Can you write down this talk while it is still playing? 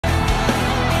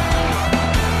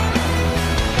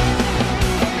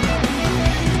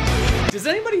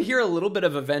a little bit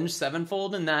of Avenged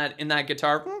Sevenfold in that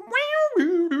guitar?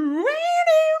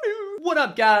 What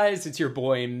up, guys? It's your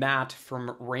boy Matt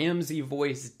from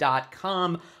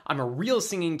RamseyVoice.com. I'm a real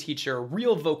singing teacher, a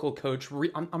real vocal coach.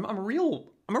 I'm a real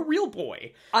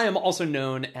boy. I am also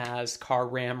known as Car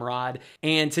Ramrod,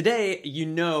 and today you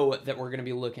know that we're going to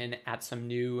be looking at some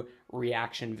new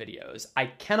reaction videos. I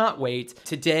cannot wait.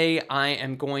 Today I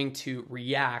am going to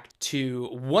react to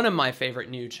one of my favorite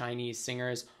new Chinese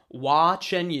singers, Hua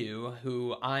Chenyu,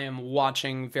 who I am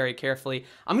watching very carefully.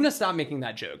 I'm gonna stop making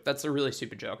that joke. That's a really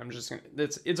stupid joke.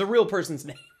 It's a real person's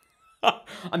name.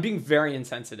 I'm being very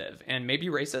insensitive and maybe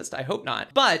racist. I hope not.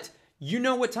 But you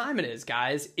know what time it is,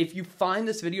 guys. If you find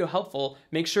this video helpful,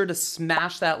 make sure to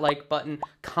smash that like button,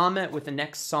 comment with the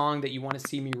next song that you want to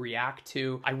see me react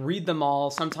to. I read them all.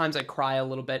 Sometimes I cry a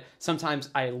little bit. Sometimes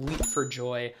I leap for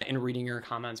joy in reading your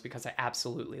comments because I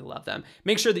absolutely love them.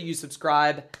 Make sure that you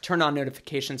subscribe, turn on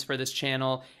notifications for this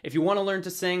channel. If you want to learn to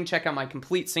sing, check out my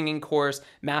complete singing course,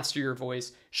 Master Your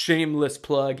Voice. Shameless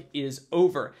plug is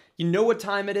over. You know what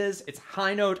time it is? It's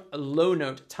high note, low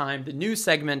note time, the new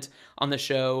segment on the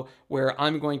show where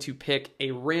I'm going to pick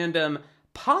a random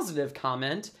positive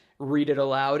comment, read it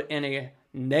aloud, and a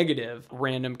negative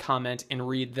random comment and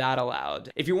read that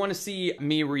aloud. If you want to see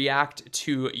me react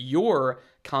to your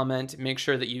comment, make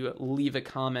sure that you leave a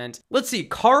comment. Let's see,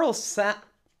 Carl Sedang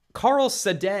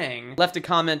left a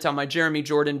comment on my Jeremy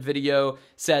Jordan video,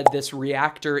 said this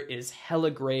reactor is hella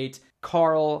great.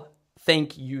 Carl,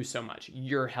 thank you so much.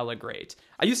 You're hella great.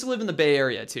 I used to live in the Bay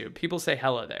Area too. People say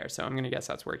hella there, so I'm gonna guess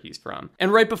that's where he's from.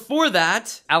 And right before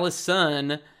that,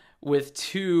 Allison with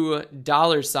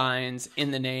 $2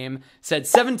 in the name said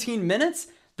 17 minutes.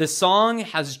 The song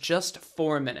has just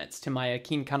 4 minutes to my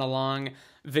Akin Kinda Long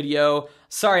video.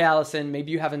 Sorry, Allison,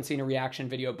 maybe you haven't seen a reaction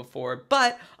video before,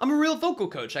 but I'm a real vocal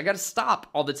coach. I gotta stop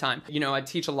all the time. You know, I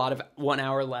teach a lot of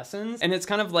 1-hour lessons, and it's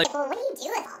kind of like, well, what do you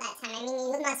do with all that time? I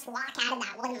mean, you must walk out of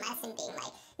that one lesson being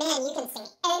like, man, you can sing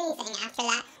anything after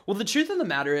that. Well, the truth of the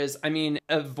matter is, I mean,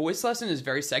 a voice lesson is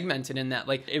very segmented in that,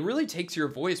 like, it really takes your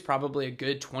voice probably a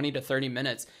good 20 to 30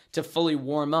 minutes to fully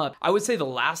warm up. I would say the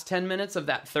last 10 minutes of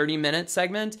that 30-minute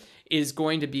segment is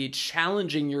going to be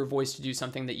challenging your voice to do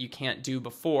something that you can't do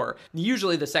before.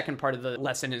 Usually the second part of the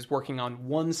lesson is working on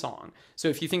one song. So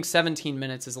if you think 17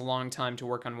 minutes is a long time to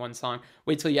work on one song,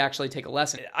 wait till you actually take a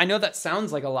lesson. I know that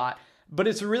sounds like a lot, but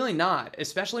it's really not,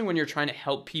 especially when you're trying to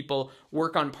help people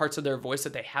work on parts of their voice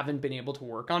that they haven't been able to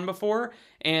work on before.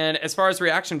 And as far as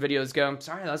reaction videos go,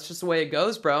 sorry, that's just the way it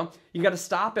goes, bro. You gotta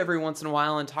stop every once in a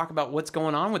while and talk about what's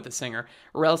going on with the singer,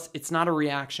 or else it's not a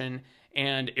reaction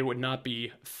and it would not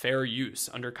be fair use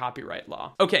under copyright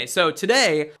law. Okay, so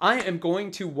today I am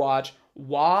going to watch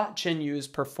Hua Chenyu's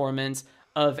performance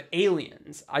of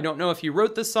Aliens. I don't know if he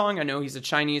wrote this song. I know he's a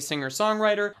Chinese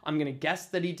singer-songwriter. I'm gonna guess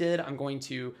that he did. I'm going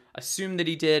to assume that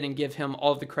he did and give him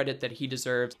all of the credit that he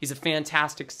deserves. He's a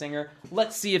fantastic singer.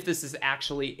 Let's see if this is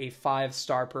actually a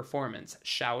 5-star performance,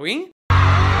 shall we?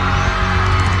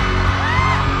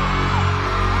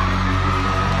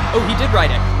 Oh, he did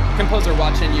write it. Composer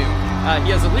Hua Chenyu.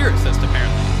 He has a lyricist,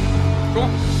 apparently. Cool.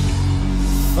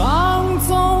 放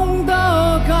纵的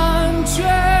感觉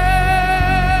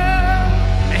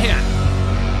Man.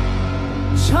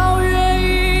 超越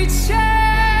一切，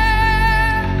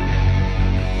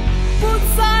不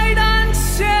再胆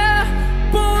怯，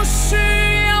不需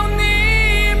要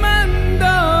你们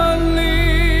的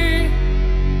理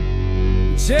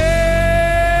解。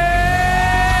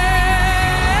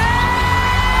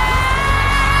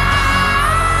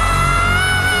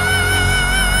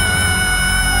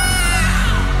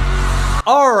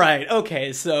 All right,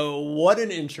 okay, so what an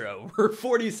intro. We're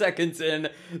 40 seconds in.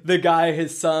 The guy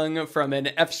has sung from an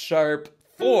F-sharp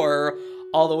 4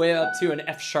 all the way up to an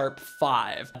F-sharp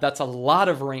 5. That's a lot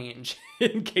of range,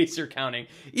 in case you're counting.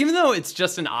 Even though it's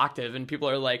just an octave and people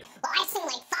are like, Well, I sing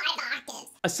like 5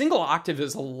 octaves. a single octave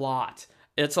is a lot.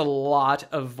 It's a lot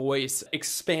of voice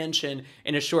expansion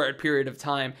in a short period of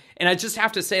time. And I just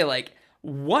have to say, like,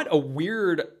 what a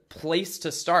weird place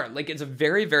to start. Like, it's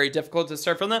very, very difficult to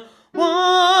start from the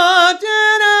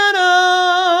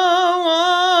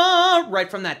right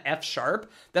from that F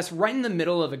sharp. That's right in the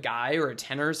middle of a guy or a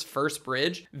tenor's first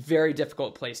bridge. Very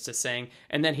difficult place to sing.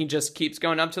 And then he just keeps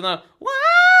going up to the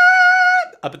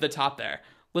up at the top there.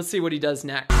 Let's see what he does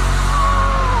next. You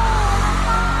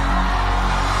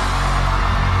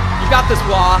got this,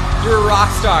 Hua. You're a rock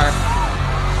star.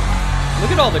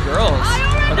 Look at all the girls.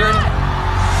 Are there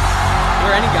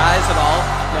any guys at all?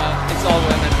 No, it's all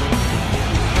women.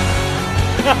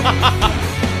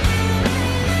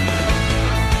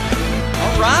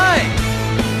 All right.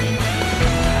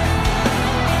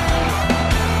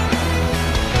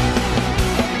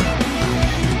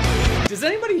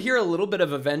 little bit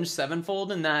of Avenged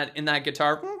Sevenfold in that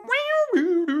guitar.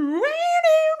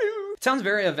 It sounds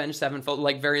very Avenged Sevenfold,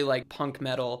 like very like punk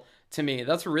metal to me.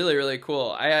 That's really, really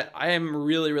cool. I am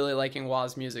really, really liking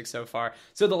Hua's music so far.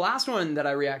 So the last one that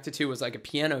I reacted to was like a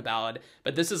piano ballad,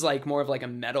 but this is like more of like a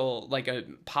metal, like a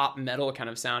pop metal kind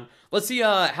of sound. Let's see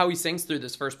how he sings through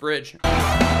this first bridge.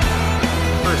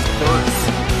 First verse.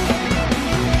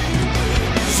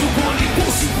 如果你不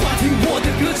喜欢听我的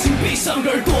歌，请闭上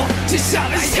耳朵。接下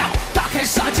来要打开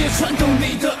杀戒，穿透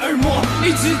你的耳膜，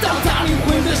一直到达灵魂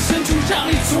的深处，让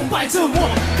你崇拜着我。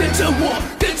跟着我，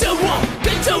跟着我，跟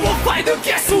着我 fight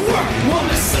against the world。我们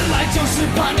生来就是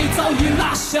叛逆，早已拉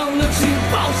响了警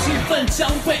报，气氛将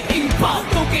被引爆，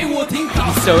都给我听好。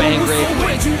 So angry,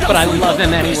 but I love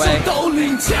him anyway.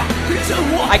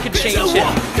 I could change him.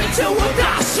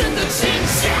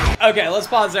 Okay, let's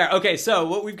pause there. Okay, so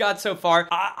what we've got so far,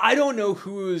 I don't know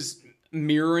who's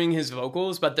mirroring his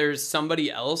vocals, but there's somebody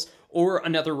else or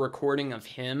another recording of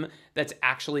him that's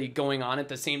actually going on at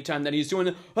the same time that he's doing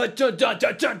the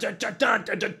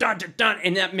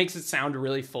and that makes it sound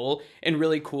really full and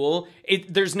really cool.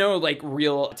 There's no like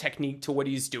real technique to what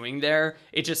he's doing there.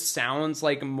 It just sounds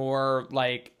like more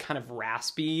like kind of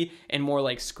raspy and more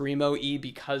like screamo-y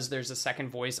because there's a second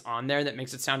voice on there that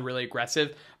makes it sound really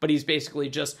aggressive, but he's basically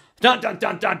just dun dun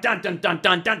dun dun dun dun dun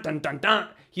dun dun dun dun dun.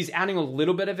 He's adding a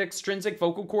little bit of extrinsic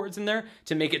vocal cords in there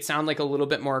to make it sound like a little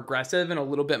bit more aggressive and a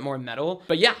little bit more metal.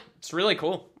 But yeah, it's really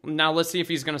cool. Now let's see if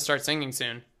he's gonna start singing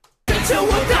soon. I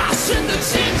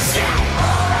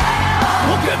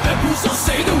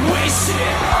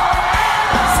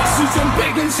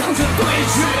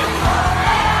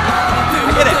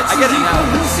get it now.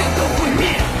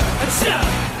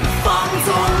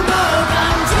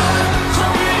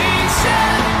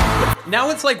 Now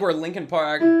it's like we're Linkin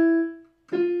Park.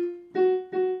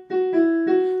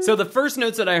 So the first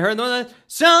notes that I heard, those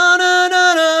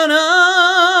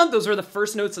were the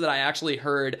first notes that I actually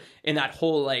heard in that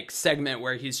whole like segment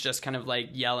where he's just kind of like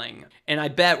yelling. And I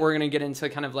bet we're gonna get into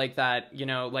kind of like that, you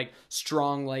know, like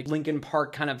strong like Linkin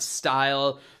Park kind of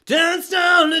style. Dance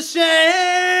down the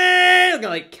shade,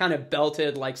 like kind of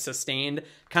belted, like sustained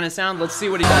kind of sound. Let's see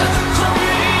what he does.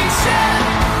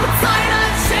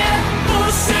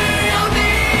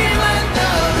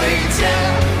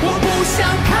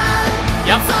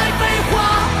 Yep.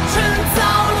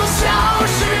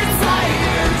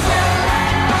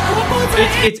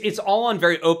 It's all on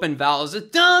very open vowels.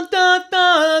 Dun, dun,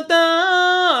 dun,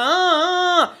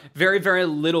 dun. Very, very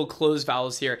little closed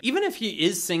vowels here. Even if he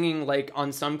is singing like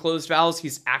on some closed vowels,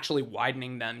 he's actually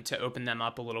widening them to open them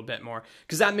up a little bit more,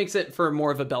 because that makes it for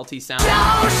more of a belty sound.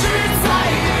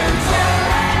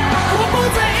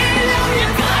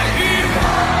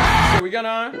 So we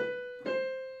got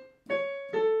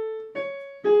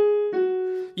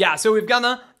yeah, so we've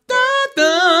got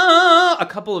a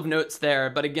couple of notes there,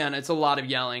 but again, it's a lot of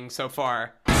yelling so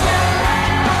far.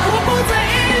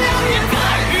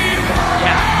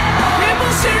 Yeah.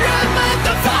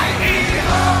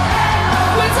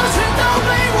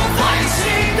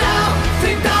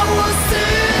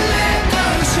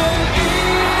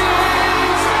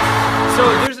 So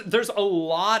there's a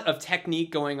lot of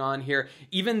technique going on here.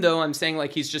 Even though I'm saying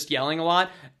like he's just yelling a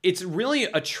lot, it's really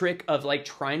a trick of like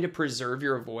trying to preserve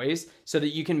your voice so that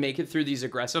you can make it through these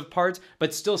aggressive parts,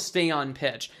 but still stay on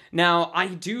pitch. Now, I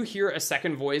do hear a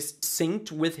second voice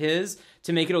synced with his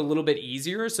to make it a little bit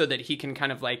easier so that he can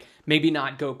kind of like maybe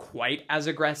not go quite as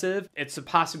aggressive. It's a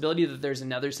possibility that there's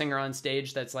another singer on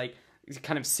stage that's like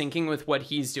kind of syncing with what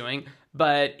he's doing.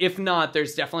 But if not,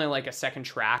 there's definitely like a second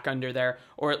track under there,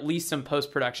 or at least some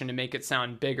post-production to make it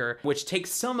sound bigger, which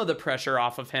takes some of the pressure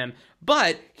off of him.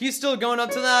 But he's still going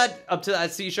up to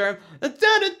that C sharp.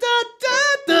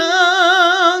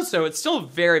 So it's still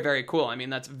very, very cool. I mean,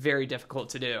 that's very difficult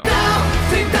to do.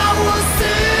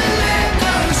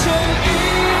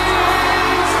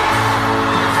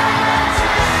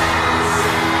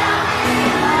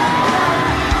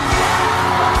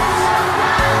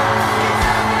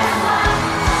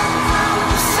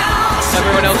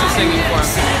 Everyone else is singing for him.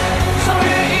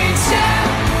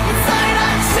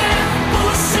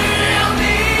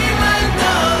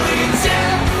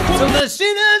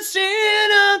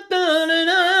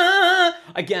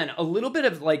 Again, a little bit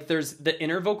of like, there's the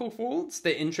inner vocal folds,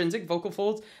 the intrinsic vocal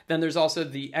folds, then there's also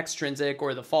the extrinsic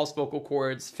or the false vocal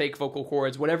cords, fake vocal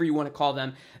cords, whatever you want to call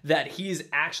them, that he's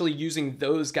actually using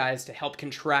those guys to help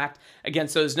contract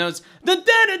against those notes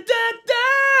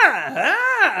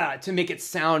to make it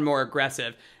sound more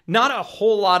aggressive. Not a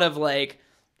whole lot of like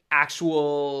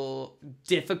actual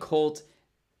difficult,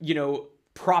 you know,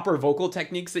 proper vocal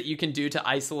techniques that you can do to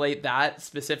isolate that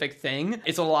specific thing.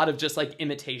 It's a lot of just like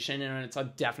imitation, and it's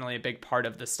definitely a big part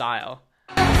of the style.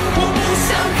 我不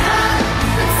想看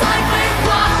再被化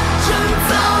成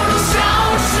早已消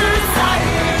失在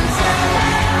眼前，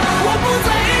我不在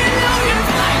意流言蜚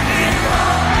语，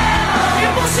也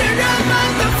不屑人们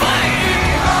的非议，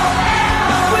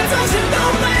伪造全都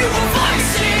被我放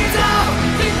弃掉，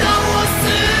听到我撕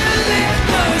裂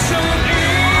的声音。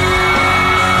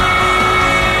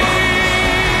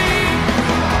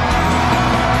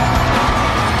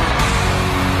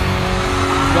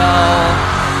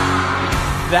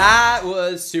That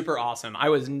was super awesome. I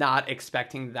was not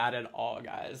expecting that at all,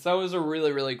 guys. That was a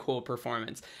really, really cool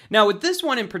performance. Now, with this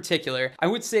one in particular, I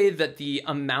would say that the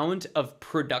amount of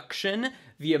production,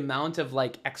 the amount of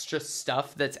like extra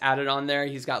stuff that's added on there,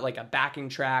 he's got like a backing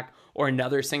track or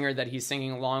another singer that he's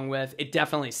singing along with. It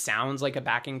definitely sounds like a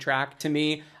backing track to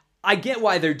me. I get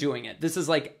why they're doing it. This is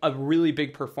like a really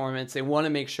big performance. They want to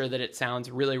make sure that it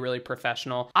sounds really, really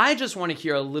professional. I just want to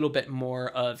hear a little bit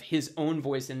more of his own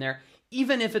voice in there,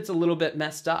 even if it's a little bit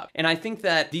messed up. And I think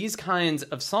that these kinds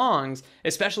of songs,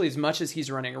 especially as much as he's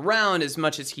running around, as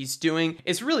much as he's doing,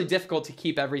 it's really difficult to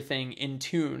keep everything in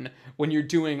tune when you're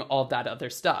doing all that other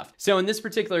stuff. So in this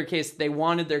particular case, they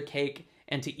wanted their cake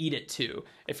and to eat it too.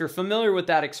 If you're familiar with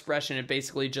that expression, it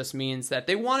basically just means that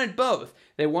they wanted both.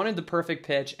 They wanted the perfect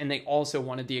pitch, and they also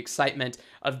wanted the excitement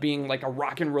of being like a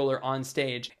rock and roller on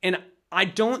stage. And I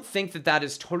don't think that that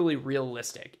is totally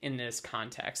realistic in this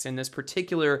context. In this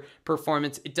particular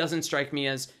performance, it doesn't strike me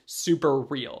as super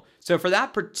real. So for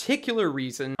that particular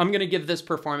reason, I'm gonna give this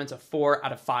performance a 4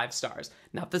 out of 5 stars.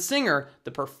 Not the singer,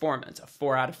 the performance, a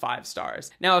 4 out of 5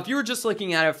 stars. Now, if you were just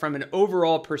looking at it from an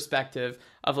overall perspective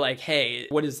of like, hey,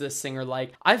 what is this singer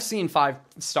like? I've seen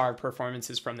 5-star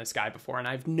performances from this guy before, and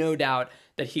I have no doubt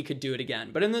that he could do it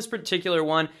again. But in this particular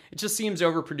one, it just seems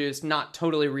overproduced, not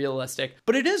totally realistic.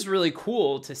 But it is really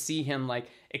cool to see him like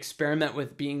experiment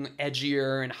with being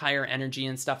edgier and higher energy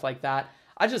and stuff like that.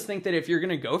 I just think that if you're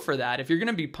gonna go for that, if you're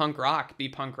gonna be punk rock, be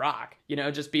punk rock. You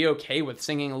know, just be okay with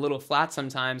singing a little flat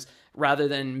sometimes, rather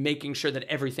than making sure that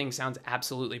everything sounds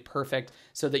absolutely perfect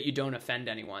so that you don't offend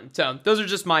anyone. So those are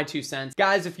just my 2 cents.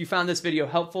 Guys, if you found this video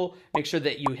helpful, make sure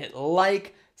that you hit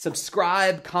like,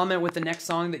 subscribe, comment with the next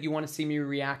song that you want to see me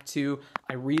react to.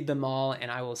 I read them all, and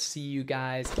I will see you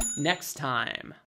guys next time.